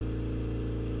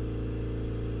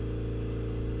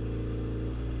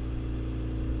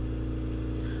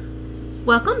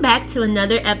Welcome back to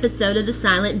another episode of The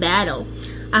Silent Battle.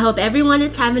 I hope everyone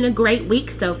is having a great week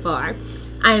so far.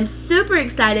 I am super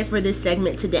excited for this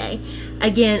segment today.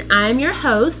 Again, I am your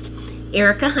host,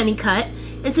 Erica Honeycutt,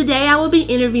 and today I will be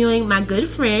interviewing my good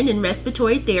friend and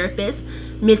respiratory therapist,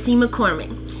 Missi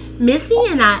McCormick. Missi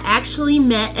and I actually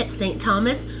met at St.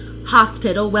 Thomas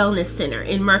Hospital Wellness Center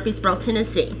in Murfreesboro,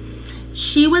 Tennessee.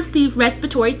 She was the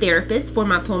respiratory therapist for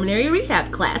my pulmonary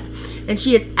rehab class, and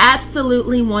she is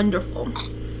absolutely wonderful.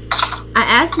 I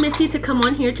asked Missi to come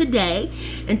on here today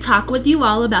and talk with you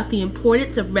all about the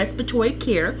importance of respiratory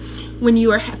care when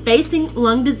you are facing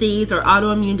lung disease or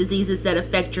autoimmune diseases that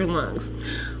affect your lungs.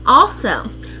 Also,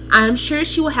 I am sure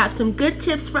she will have some good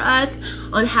tips for us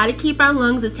on how to keep our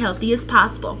lungs as healthy as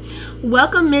possible.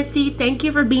 Welcome, Missi. Thank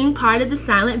you for being part of the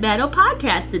Silent Battle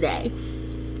podcast today.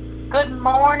 Good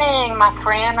morning, my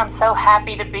friend. I'm so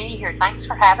happy to be here. Thanks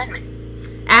for having me.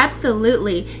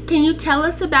 Absolutely. Can you tell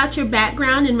us about your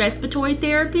background in respiratory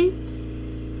therapy?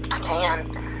 I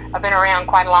can. I've been around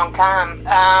quite a long time.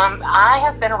 I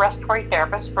have been a respiratory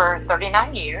therapist for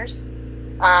 39 years.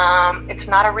 It's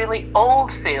not a really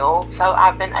old field, so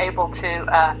I've been able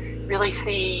to really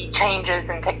see changes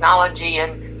in technology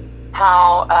and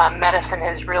how medicine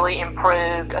has really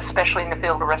improved, especially in the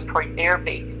field of respiratory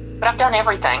therapy. But I've done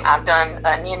everything. I've done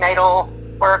neonatal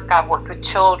work, I've worked with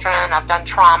children, I've done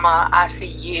trauma,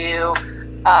 ICU,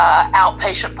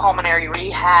 outpatient pulmonary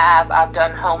rehab, I've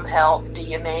done home health,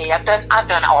 DME, I've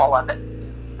done all of it.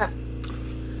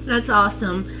 That's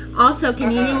awesome. Also, can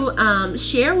you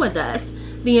share with us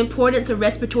the importance of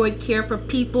respiratory care for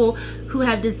people who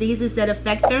have diseases that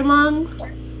affect their lungs?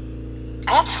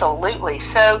 Absolutely.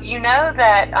 So you know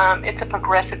that it's a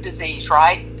progressive disease,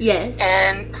 right? Yes.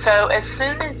 And so as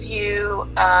soon as you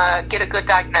get a good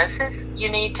diagnosis, you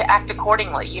need to act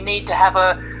accordingly. You need to have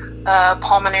a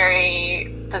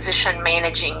pulmonary physician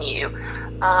managing you.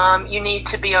 You need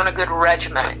to be on a good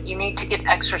regimen. You need to get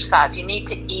exercise. You need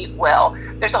to eat well.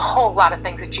 There's a whole lot of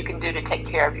things that you can do to take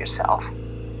care of yourself.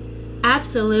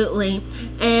 Absolutely.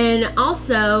 And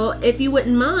also, if you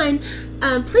wouldn't mind,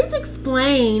 please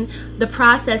explain the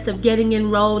process of getting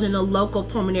enrolled in a local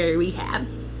pulmonary rehab.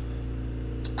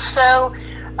 So,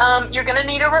 you're going to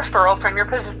need a referral from your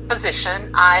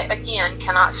physician. I, again,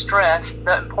 cannot stress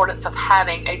the importance of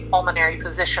having a pulmonary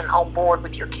physician on board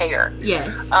with your care.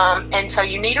 Yes. And so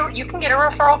you can get a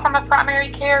referral from a primary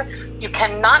care. You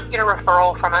cannot get a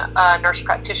referral from a nurse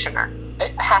practitioner.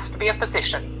 It has to be a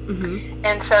physician. Mm-hmm.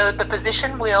 And so the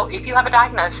physician will, if you have a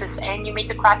diagnosis and you meet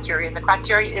the criteria, and the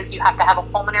criteria is you have to have a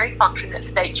pulmonary function that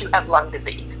states you have lung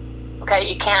disease.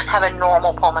 Okay, you can't have a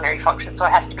normal pulmonary function, so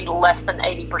it has to be less than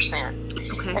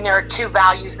 80%. Okay. And there are two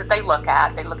values that they look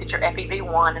at. They look at your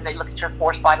FEV1 and they look at your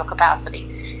forced vital capacity.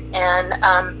 And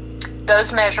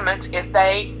those measurements, if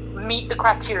they meet the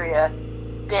criteria,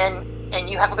 then and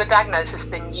you have a good diagnosis,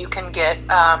 then you can get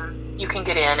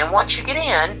in. And once you get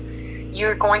in,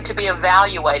 you're going to be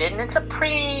evaluated, and it's a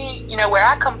pretty, where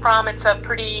I come from, it's a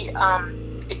pretty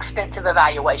extensive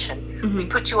evaluation. Mm-hmm. We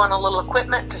put you on a little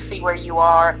equipment to see where you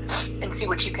are and see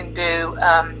what you can do.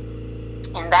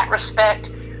 In that respect,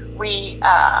 we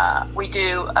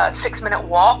do a 6-minute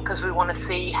walk because we want to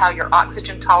see how your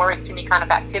oxygen tolerates any kind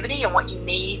of activity and what you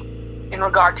need in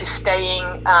regard to staying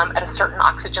at a certain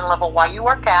oxygen level while you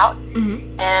work out.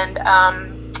 Mm-hmm.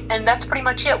 And that's pretty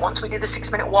much it. Once we do the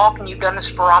 6-minute walk and you've done the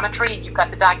spirometry and you've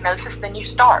got the diagnosis, then you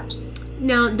start.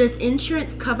 Now, does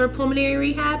insurance cover pulmonary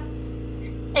rehab?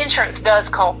 Insurance does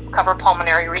cover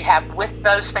pulmonary rehab with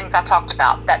those things I talked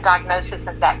about, that diagnosis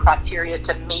and that criteria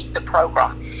to meet the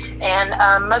program.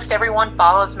 And most everyone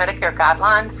follows Medicare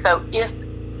guidelines. So if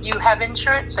you have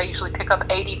insurance, they usually pick up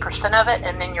 80% of it,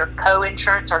 and then your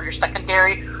co-insurance or your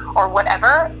secondary or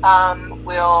whatever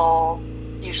will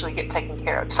usually get taken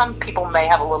care of. Some people may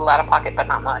have a little out of pocket, but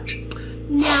not much.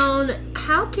 Now,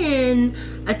 how can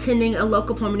attending a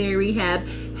local pulmonary rehab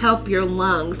help your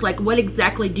lungs? Like, what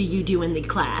exactly do you do in the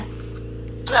class?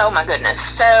 Oh my goodness.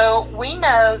 So we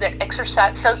know that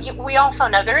exercise, we also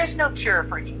know there is no cure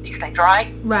for these things,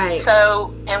 right? Right.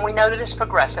 So, and we know that it's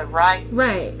progressive, right?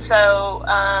 Right. So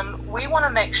we want to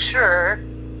make sure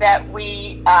that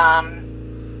we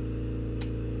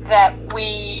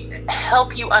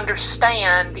help you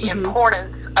understand the mm-hmm.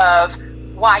 importance of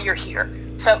why you're here.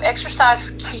 So exercise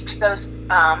keeps those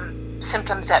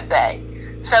symptoms at bay.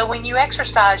 So when you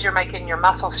exercise, you're making your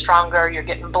muscles stronger, you're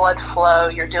getting blood flow,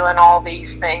 you're doing all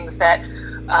these things that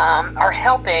are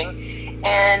helping,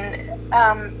 and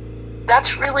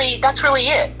that's really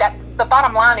it. The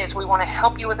bottom line is we want to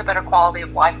help you with a better quality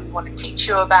of life. We want to teach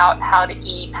you about how to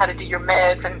eat, how to do your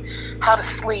meds, and how to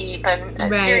sleep,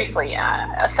 and right. Seriously,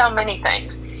 so many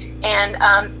things. And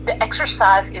the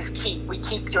exercise is key. We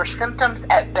keep your symptoms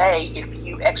at bay if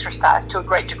you exercise to a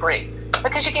great degree,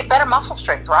 because you get better muscle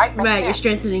strength, right? Makes sense. You're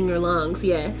strengthening your lungs,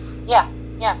 yes. Yeah.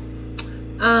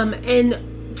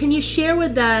 And can you share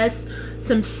with us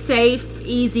some safe,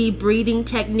 easy breathing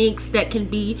techniques that can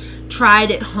be tried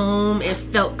at home if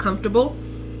felt comfortable?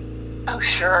 Oh,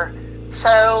 sure.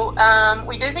 So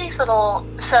we do these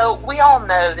so we all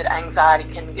know that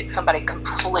anxiety can get somebody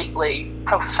completely,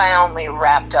 profoundly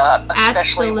wrapped up,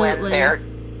 especially Absolutely.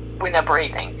 when they're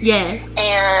breathing. Yes.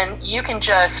 And you can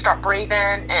just start breathing,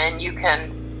 and you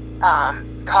can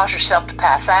cause yourself to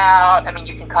pass out. I mean,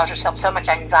 you can cause yourself so much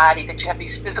anxiety that you have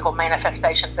these physical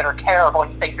manifestations that are terrible,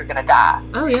 and you think you're going to die.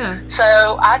 Oh, yeah.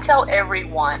 So I tell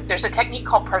everyone, there's a technique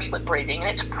called pursed-lip breathing, and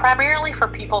it's primarily for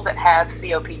people that have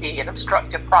COPD, an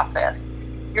obstructive process.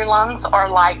 Your lungs are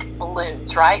like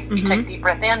balloons, right? You take a deep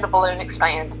breath in, the balloon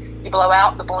expands. You blow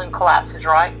out, the balloon collapses,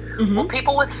 right? Well,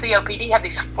 people with COPD have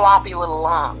these floppy little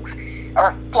lungs,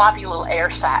 or floppy little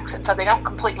air sacs, and so they don't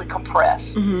completely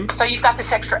compress. So you've got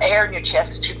this extra air in your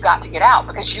chest that you've got to get out,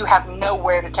 because you have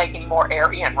nowhere to take any more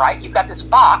air in, right? You've got this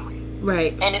box,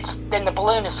 right? And then the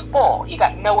balloon is full. You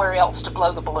got nowhere else to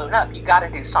blow the balloon up. You got to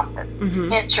do something.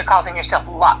 Hence, you're causing yourself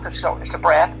lots of shortness of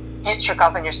breath. Hence, you're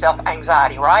causing yourself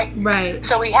anxiety, right? Right.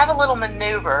 So we have a little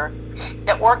maneuver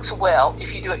that works well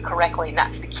if you do it correctly, and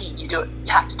that's the key. You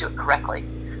have to do it correctly.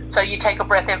 So you take a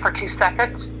breath in for 2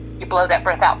 seconds. You blow that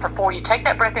breath out for 4. You take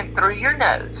that breath in through your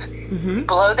nose. You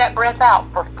blow that breath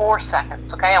out for 4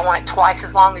 seconds. Okay, I want it twice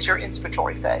as long as your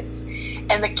inspiratory phase.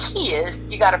 And the key is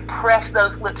you got to press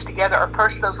those lips together, or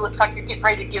purse those lips like you're getting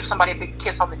ready to give somebody a big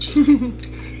kiss on the cheek.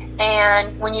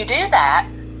 And when you do that,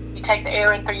 you take the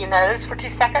air in through your nose for 2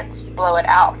 seconds. You blow it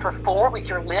out for 4 with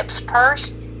your lips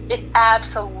pursed. It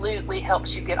absolutely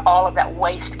helps you get all of that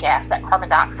waste gas, that carbon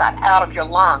dioxide, out of your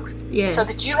lungs, so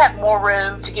that you have more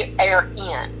room to get air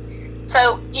in.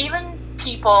 So even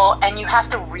people, and you have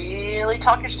to really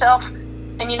talk yourself,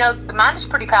 and the mind is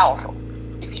pretty powerful.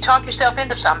 If you talk yourself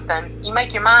into something, you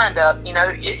make your mind up,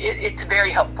 it's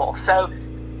very helpful. So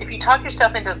if you talk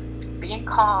yourself into being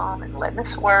calm and letting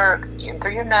this work, in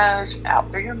through your nose, out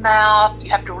through your mouth, you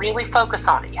have to really focus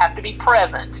on it. You have to be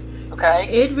present. Okay.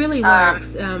 It really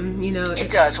works.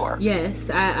 It does work. Yes,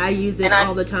 I use it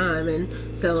all the time, and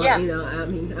so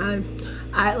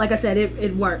I like I said,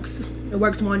 it works. It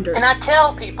works wonders. And I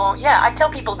tell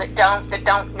people that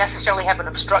don't necessarily have an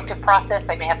obstructive process.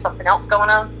 They may have something else going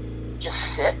on.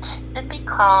 Just sit and be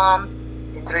calm.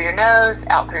 In through your nose,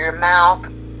 out through your mouth.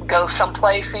 Go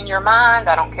someplace in your mind.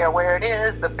 I don't care where it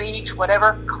is, the beach,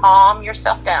 whatever. Calm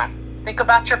yourself down. Think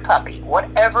about your puppy,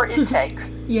 whatever it takes.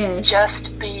 Yes.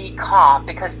 Just be calm,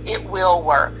 because it will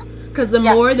work. Because the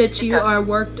more that you are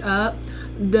worked up,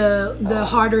 the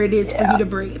harder it is for you to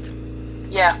breathe.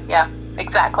 Yeah,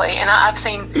 exactly. And I've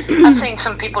seen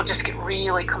some people just get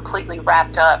really completely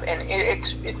wrapped up, and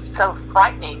it's so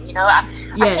frightening. I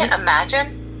can't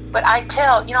imagine, but I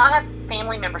have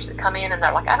family members that come in and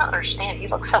they're like, I don't understand. He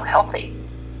looks so healthy.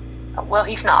 Well,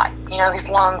 he's not. His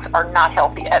lungs are not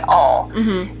healthy at all.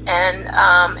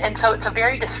 And so it's a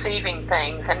very deceiving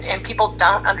thing. And people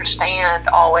don't understand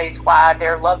always why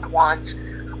their loved ones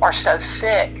are so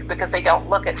sick, because they don't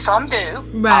look at. Some do,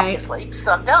 obviously.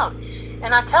 Some don't.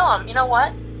 And I tell them, you know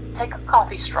what? Take a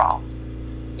coffee straw.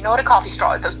 You know what a coffee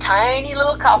straw is? Those tiny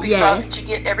little coffee straws that you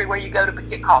get everywhere you go to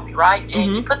get coffee, right?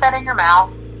 And you put that in your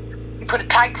mouth. You put a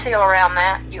tight seal around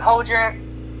that. You hold your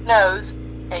nose.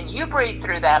 And you breathe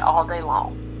through that all day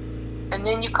long. And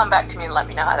then you come back to me and let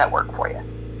me know how that worked for you.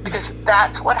 Because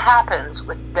that's what happens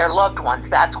with their loved ones.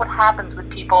 That's what happens with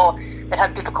people that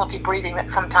have difficulty breathing, that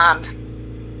sometimes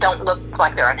don't look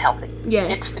like they're unhealthy.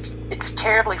 Yes. It's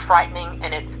terribly frightening,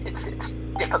 and it's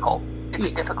difficult.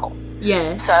 It's difficult.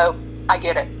 Yes. So I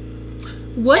get it.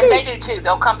 They do too.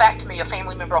 They'll come back to me, a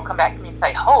family member will come back to me and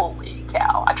say, holy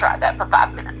cow, I tried that for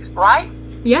 5 minutes, right?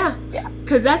 Yeah.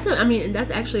 Because that's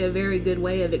actually a very good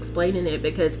way of explaining it,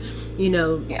 because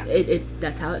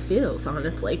that's how it feels,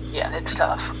 honestly. Yeah, it's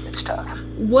tough.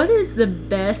 What is the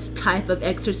best type of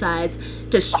exercise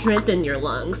to strengthen your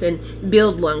lungs and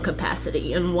build lung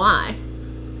capacity, and why?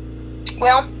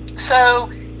 Well, so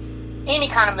any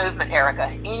kind of movement, Erica,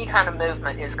 any kind of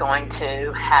movement is going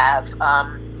to have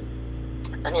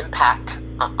an impact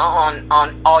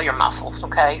on all your muscles.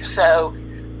 Okay, so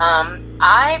I'm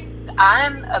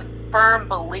a firm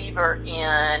believer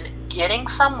in getting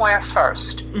somewhere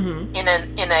first in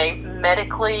a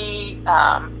medically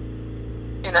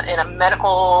in a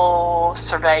medical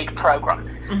surveyed program.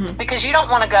 because you don't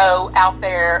want to go out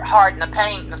there hard in the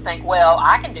paint and think, well,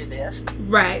 I can do this.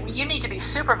 Right. You need to be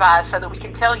supervised so that we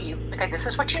can tell you, okay, this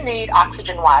is what you need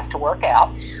oxygen-wise to work out.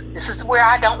 This is where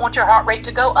I don't want your heart rate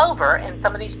to go over. And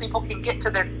some of these people can get to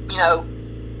their,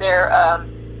 their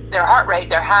heart rate,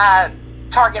 their high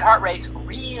target heart rates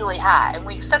really high. And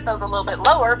we set those a little bit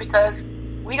lower because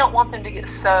we don't want them to get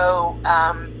so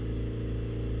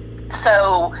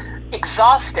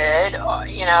exhausted,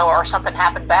 or something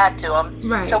happened bad to them.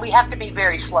 Right. So we have to be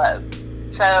very slow.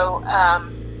 So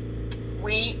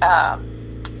we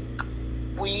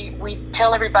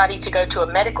tell everybody to go to a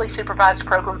medically supervised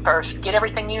program first. Get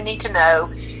everything you need to know.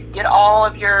 Get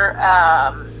all your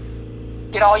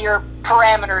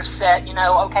parameters set.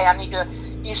 Okay, I need to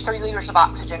use 3 liters of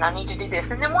oxygen. I need to do this.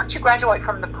 And then once you graduate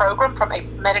from the program, from a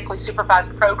medically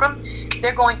supervised program,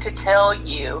 they're going to tell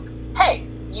you, hey,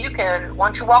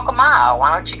 once you walk a mile,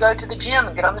 why don't you go to the gym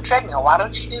and get on the treadmill? Why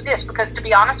don't you do this? Because to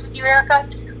be honest with you, Erica,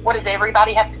 what does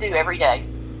everybody have to do every day?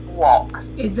 Walk.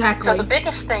 Exactly. So the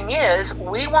biggest thing is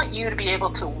we want you to be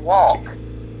able to walk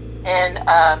and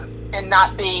it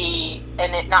not be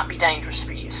dangerous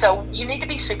for you. So you need to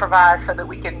be supervised so that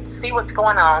we can see what's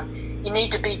going on. You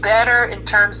need to be better in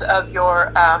terms of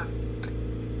your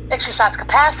exercise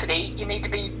capacity. You need to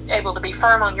be able to be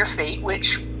firm on your feet,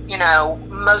 which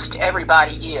most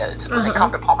everybody is when they come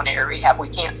to pulmonary rehab. We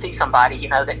can't see somebody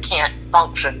that can't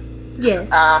function. Yes.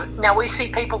 Now we see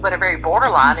people that are very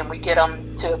borderline, and we get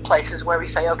them to places where we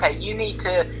say, okay, you need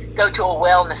to go to a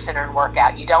wellness center and work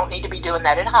out. You don't need to be doing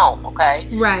that at home, okay?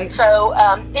 Right. So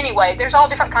anyway, there's all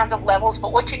different kinds of levels,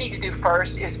 but what you need to do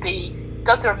first is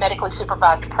go through a medically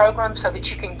supervised program so that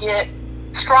you can get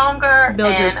stronger,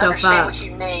 build and yourself understand up. what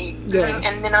you need, yes.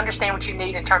 and then understand what you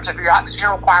need in terms of your oxygen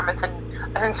requirements and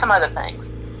some other things,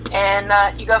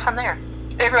 and you go from there.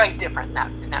 Everybody's different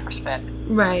in that respect.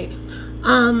 Right.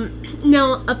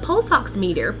 Now a pulse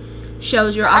oximeter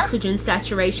shows your oxygen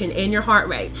saturation and your heart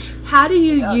rate. How do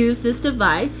you use this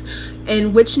device,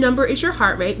 and which number is your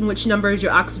heart rate and which number is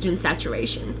your oxygen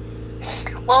saturation?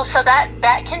 Well, so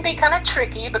that can be kind of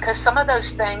tricky because some of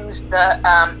those things,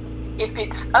 if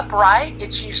it's upright,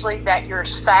 it's usually that your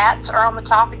sats are on the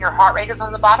top and your heart rate is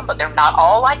on the bottom, but they're not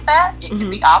all like that. It can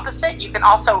be opposite. You can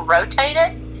also rotate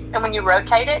it, and when you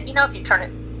rotate it, if you turn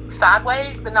it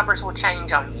sideways, the numbers will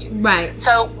change on you. Right.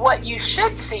 So what you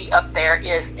should see up there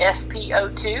is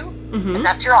SpO2, and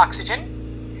that's your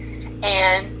oxygen,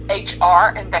 and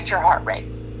HR, and that's your heart rate.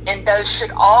 And those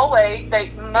should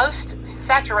most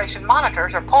saturation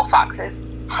monitors or pulse oxes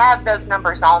have those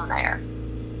numbers on there.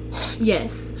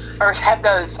 Yes. Or have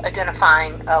those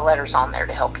identifying letters on there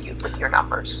to help you with your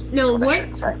numbers. Now,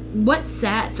 what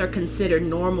sats are considered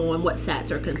normal and what sats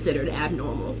are considered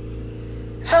abnormal?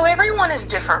 So everyone is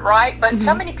different, right? But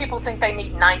so many people think they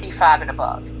need 95 and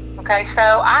above. Okay, so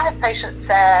I have patients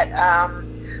that,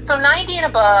 so 90 and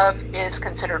above is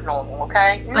considered normal,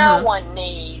 okay? No one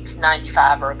needs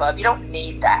 95 or above. You don't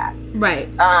need that. Right.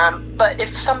 But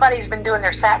if somebody's been doing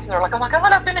their sats and they're like, oh my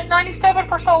God, I've been at 97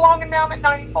 for so long and now I'm at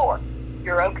 94.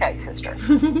 You're okay, sister.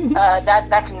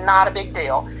 That's not a big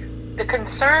deal. The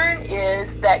concern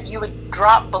is that you would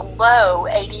drop below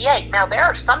 88. Now, there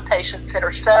are some patients that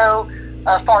are so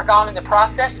far gone in the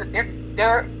process that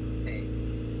they're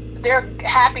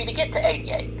happy to get to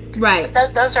 88. Right.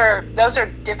 But those are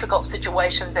difficult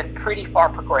situations and pretty far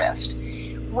progressed.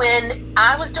 When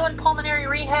I was doing pulmonary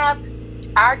rehab,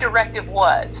 our directive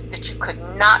was that you could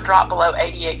not drop below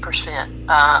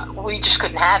 88%. We just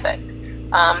couldn't have it.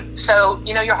 So,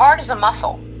 your heart is a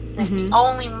muscle. It's the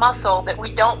only muscle that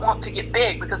we don't want to get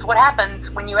big, because what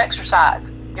happens when you exercise?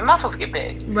 Your muscles get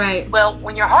big. Right. Well,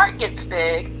 when your heart gets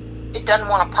big, it doesn't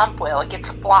want to pump well. It gets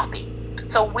floppy.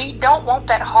 So we don't want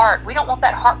that heart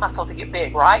muscle to get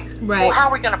big, right? Right. Well, how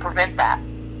are we going to prevent that?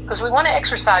 Because we want to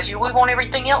exercise you. We want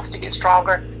everything else to get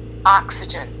stronger.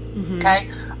 Oxygen.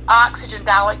 Okay? Oxygen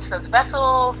dilates those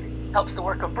vessels, helps the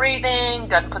work of breathing,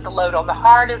 doesn't put the load on the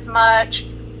heart as much.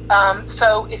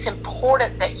 So it's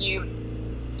important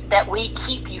that we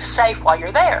keep you safe while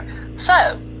you're there.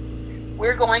 So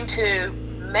we're going to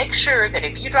make sure that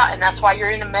if you drop, and that's why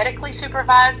you're in a medically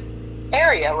supervised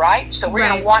area, right? So we're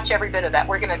going to watch every bit of that.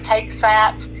 We're going to take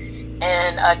sats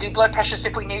and do blood pressures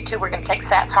if we need to. We're going to take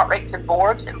sats, heart rates, and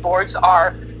boards. And boards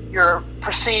are your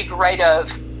perceived rate of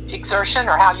exertion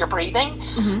or how you're breathing.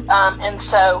 And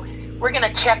so we're going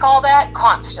to check all that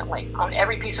constantly on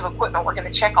every piece of equipment. We're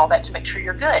going to check all that to make sure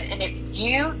you're good. And if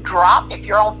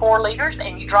you're on 4 liters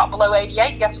and you drop below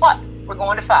 88, guess what? We're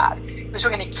going to 5. Because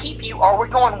we're going to keep you, or we're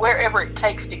going wherever it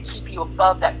takes to keep you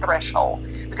above that threshold.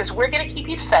 Because we're going to keep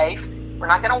you safe. We're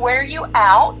not going to wear you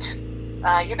out.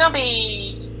 You're going to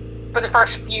be for the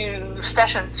first few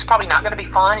sessions, it's probably not going to be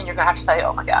fun, and you're going to have to say,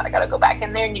 oh my God, I got to go back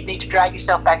in there, and you need to drag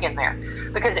yourself back in there,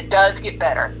 because it does get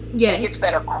better. Yes. It gets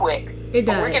better quick. It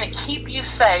does. But we're going to keep you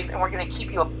safe, and we're going to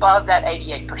keep you above that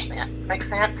 88%. Make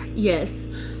sense? Yes.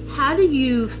 How do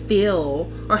you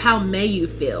feel, or how may you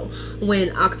feel,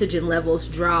 when oxygen levels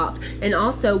drop? And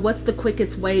also, what's the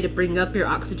quickest way to bring up your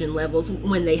oxygen levels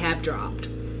when they have dropped?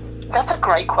 That's a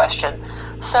great question.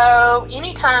 So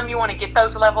anytime you want to get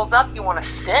those levels up, you want to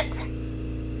sit,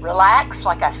 relax,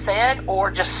 like I said,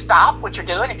 or just stop what you're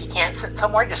doing. If you can't sit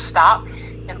somewhere, just stop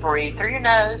and breathe through your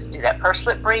nose. Do that pursed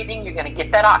lip breathing. You're going to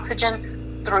get that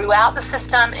oxygen throughout the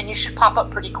system, and you should pop up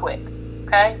pretty quick.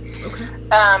 Okay?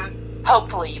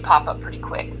 Hopefully you pop up pretty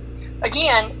quick.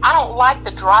 Again, I don't like the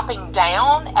dropping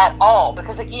down at all,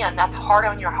 because again, that's hard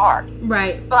on your heart.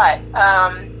 Right. But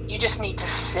you just need to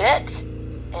sit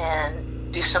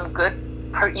and do some good,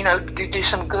 do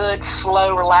some good,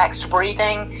 slow, relaxed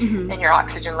breathing, and your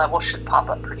oxygen level should pop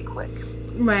up pretty quick.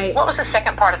 Right. What was the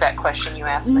second part of that question you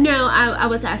asked me? No, I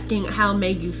was asking how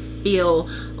made you feel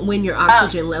when your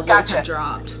oxygen levels have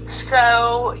dropped.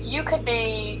 So you could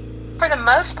be, for the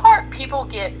most part, people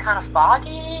get kind of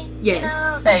foggy.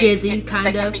 Yes, dizzy,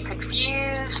 kind of. They can be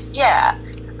confused. Yeah.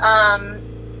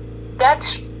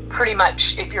 That's pretty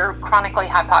much, if you're chronically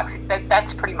hypoxic,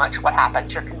 that's pretty much what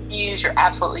happens. You're confused, you're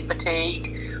absolutely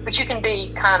fatigued, but you can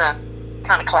be kind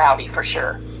of cloudy for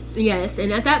sure. Yes,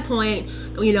 and at that point,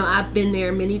 I've been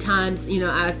there many times.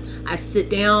 I sit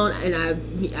down and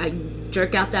I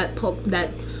jerk out that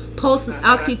pulse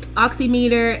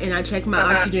oximeter, and I check my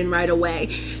oxygen right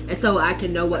away, and so I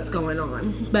can know what's going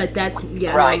on. But that's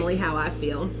normally how I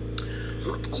feel.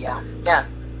 Yeah.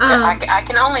 I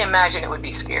can only imagine it would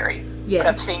be scary. Yes. But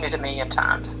I've seen it a million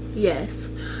times. Yes.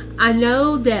 I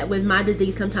know that with my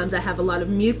disease, sometimes I have a lot of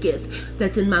mucus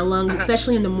that's in my lungs,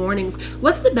 especially in the mornings.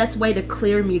 What's the best way to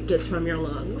clear mucus from your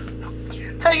lungs?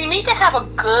 So you need to have a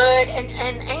good,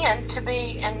 and to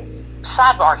be, and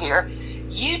sidebar here,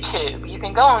 YouTube. You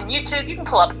can go on YouTube, you can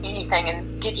pull up anything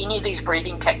and get any of these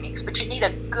breathing techniques, but you need a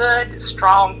good,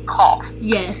 strong cough.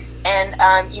 Yes.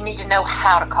 And you need to know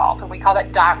how to cough, and we call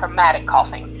that diaphragmatic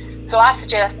coughing. So I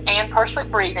suggest, and pursed lip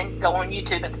breathing, go on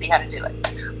YouTube and see how to do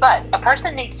it. But a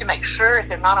person needs to make sure, if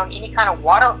they're not on any kind of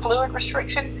water fluid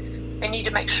restriction, they need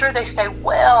to make sure they stay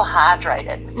well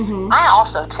hydrated. I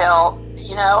also tell,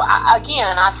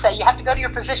 I say you have to go to your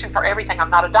physician for everything. I'm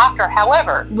not a doctor.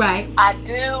 However, I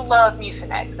do love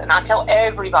Mucinex, and I tell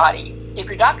everybody, if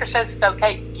your doctor says it's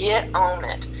okay, get on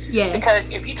it. Yes. Because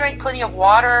if you drink plenty of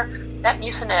water, that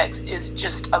Mucinex is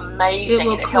just amazing. It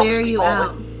will clear you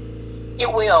out.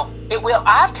 It will.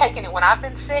 I've taken it when I've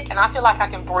been sick, and I feel like I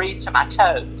can breathe to my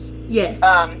toes. Yes.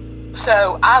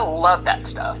 So I love that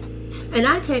stuff. And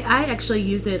I actually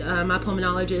use it. My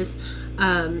pulmonologist,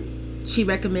 she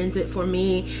recommends it for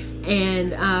me,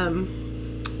 and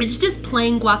it's just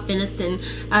plain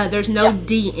guaifenesin. There's no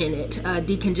D in it,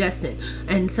 decongestant,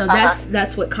 and so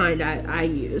that's what kind I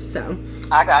use. So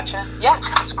I gotcha. Yeah,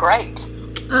 it's great.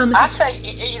 I'd say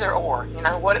either or.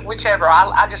 Whichever.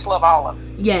 I just love all of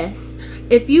them. Yes.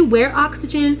 If you wear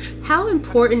oxygen, how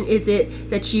important is it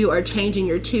that you are changing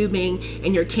your tubing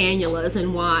and your cannulas,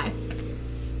 and why?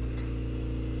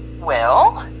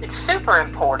 Well, it's super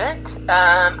important.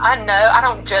 I know I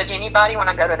don't judge anybody when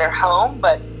I go to their home,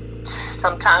 but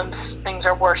sometimes things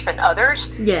are worse than others.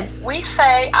 Yes. I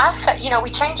say,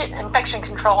 we change it. Infection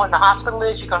control in the hospital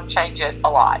is you're going to change it a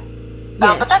lot.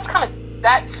 Yes. But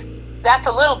that's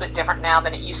a little bit different now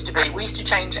than it used to be. We used to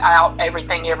change out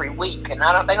everything every week, and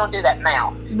they don't do that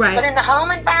now. Right. But in the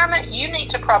home environment, you need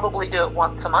to probably do it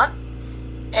once a month,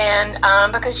 and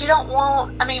because you don't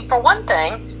want. For one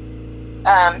thing,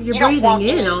 you're breathing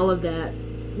in all of that.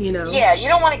 Yeah, you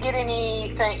don't want to get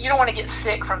anything. You don't want to get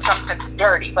sick from something that's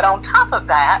dirty. But on top of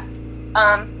that,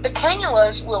 the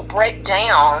cannulas will break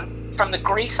down from the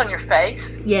grease on your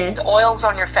face. Yes. The oils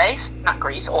on your face, not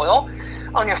grease, oil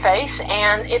on your face,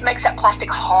 and it makes that plastic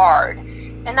hard,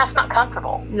 and that's not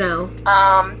comfortable. No.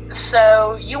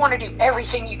 So you want to do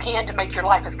everything you can to make your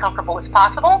life as comfortable as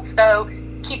possible. So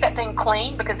keep that thing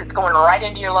clean, because it's going right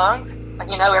into your lungs.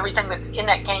 Everything that's in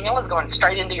that cannula is going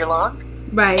straight into your lungs.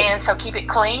 Right. And so keep it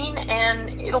clean,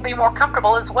 and it'll be more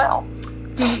comfortable as well.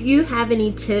 Do you have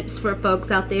any tips for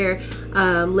folks out there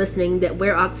listening that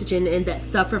wear oxygen and that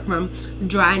suffer from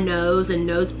dry nose and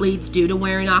nosebleeds due to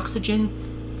wearing oxygen?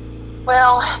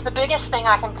 Well, the biggest thing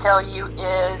I can tell you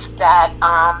is that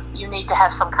you need to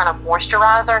have some kind of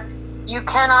moisturizer. You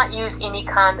cannot use any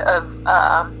kind of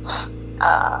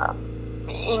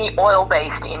any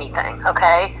oil-based anything,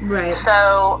 okay? Right.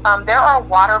 So there are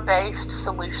water-based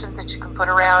solutions that you can put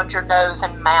around your nose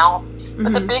and mouth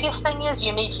But the biggest thing is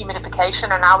you need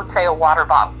humidification, and I would say a water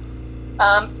bottle.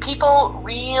 People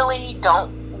really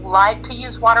don't like to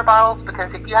use water bottles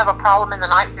because if you have a problem in the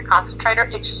night with your concentrator,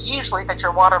 it's usually that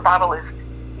your water bottle is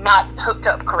not hooked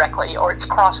up correctly, or it's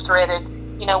cross-threaded,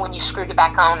 when you screwed it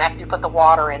back on after you put the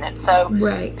water in it. So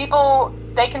people,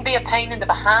 they can be a pain in the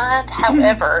behind.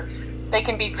 However, they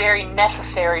can be very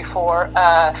necessary for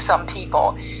some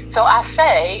people. So I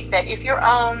say that if you're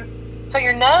so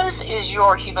your nose is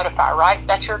your humidifier, right?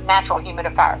 That's your natural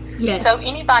humidifier. Yes. So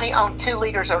anybody on 2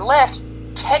 liters or less,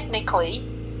 technically,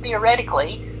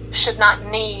 theoretically, should not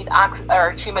need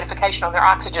or humidification on their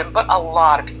oxygen, but a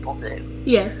lot of people do.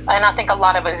 Yes. And I think a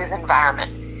lot of it is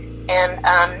environment. And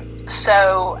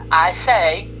so I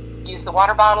say use the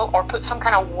water bottle or put some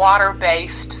kind of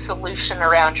water-based solution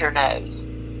around your nose.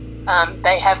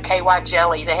 They have KY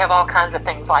jelly. They have all kinds of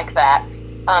things like that.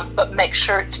 But make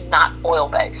sure it's not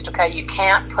oil-based, okay? You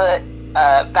can't put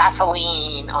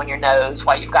Vaseline on your nose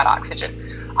while you've got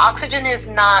oxygen. Oxygen is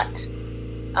not...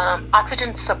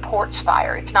 oxygen supports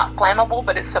fire. It's not flammable,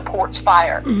 but it supports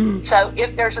fire. Mm-hmm. So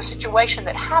if there's a situation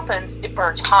that happens, it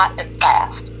burns hot and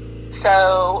fast.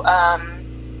 So,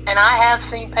 and I have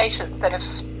seen patients that have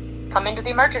come into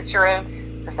the emergency room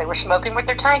because they were smoking with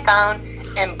their tank on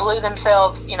and blew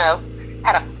themselves,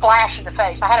 had a flash in the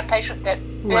face. I had a patient that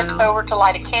bent over to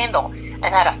light a candle and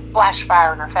had a flash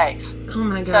fire in her face. Oh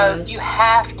my gosh. So you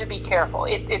have to be careful.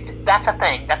 That's a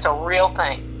thing. That's a real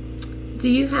thing. Do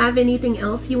you have anything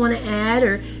else you want to add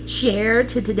or share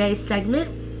to today's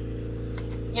segment?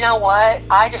 You know what?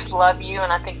 I just love you,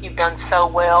 and I think you've done so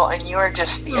well, and you are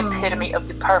just the epitome of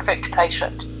the perfect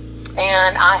patient.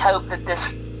 And I hope that this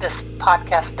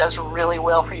podcast does really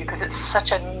well for you because it's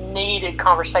such a needed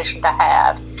conversation to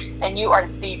have, and you are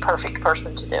the perfect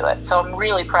person to do it. So I'm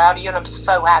really proud of you, and I'm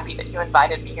so happy that you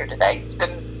invited me here today.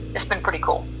 It's been pretty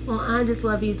cool. Well, I just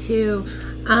love you too.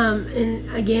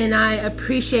 And again, I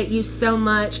appreciate you so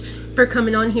much for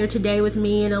coming on here today with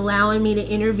me and allowing me to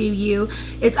interview you.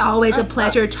 It's always a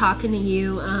pleasure talking to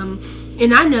you.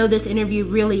 And I know this interview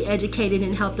really educated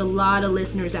and helped a lot of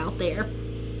listeners out there.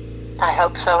 I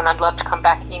hope so, and I'd love to come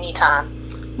back anytime.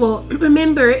 Well,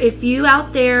 remember, if you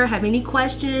out there have any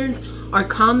questions or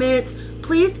comments,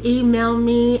 please email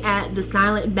me at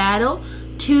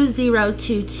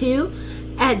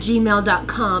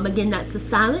thesilentbattle2022@gmail.com. Again, that's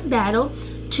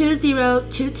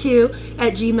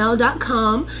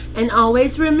thesilentbattle2022@gmail.com. And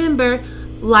always remember,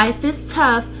 life is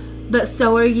tough, but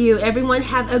so are you. Everyone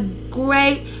have a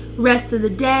great rest of the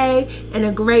day and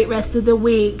a great rest of the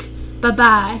week.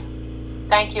 Bye-bye.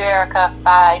 Thank you, Erica.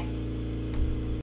 Bye.